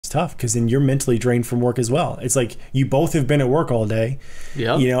tough because then you're mentally drained from work as well. It's like you both have been at work all day,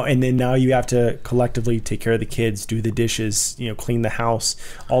 yeah, you know, and then now you have to collectively take care of the kids, do the dishes, you know, clean the house,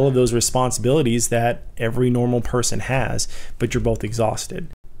 all of those responsibilities that every normal person has, but you're both exhausted.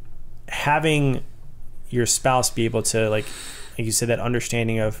 Having your spouse be able to, like you said, that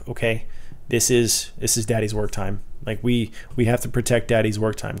understanding of, okay, this is daddy's work time. Like we have to protect daddy's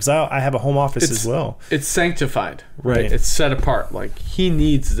work time because I have a home office as well. It's sanctified, right? It's set apart. Like he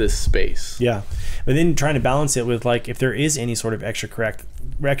needs this space. Yeah, but then trying to balance it with like if there is any sort of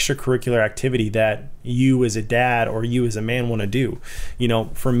extracurricular activity that you as a dad or you as a man want to do, you know,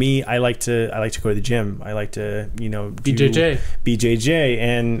 for me, I like to go to the gym. I like to, you know, do BJJ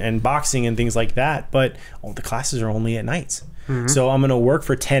and boxing and things like that. But the classes are only at nights. So I'm going to work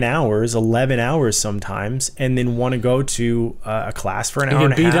for 10 hours, 11 hours sometimes, and then want to go to a class for an hour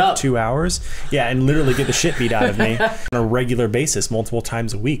and a half, 2 hours. Yeah, and literally get the shit beat out of me on a regular basis, multiple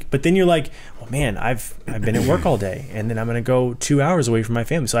times a week. But then you're like, well, man, I've been at work all day, and then I'm going to go 2 hours away from my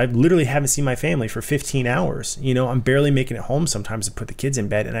family. So I literally haven't seen my family for 15 hours. You know, I'm barely making it home sometimes to put the kids in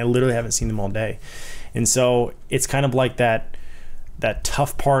bed, and I literally haven't seen them all day. And so it's kind of like that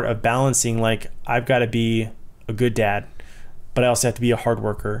tough part of balancing, like I've got to be a good dad, but I also have to be a hard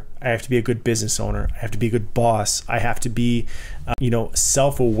worker. I have to be a good business owner. I have to be a good boss. I have to be, you know,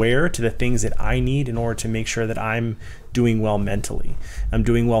 self-aware to the things that I need in order to make sure that I'm doing well mentally. I'm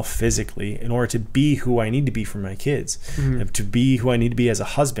doing well physically in order to be who I need to be for my kids, to be who I need to be as a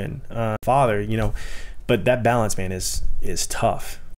husband, father, you know. But that balance, man, is tough.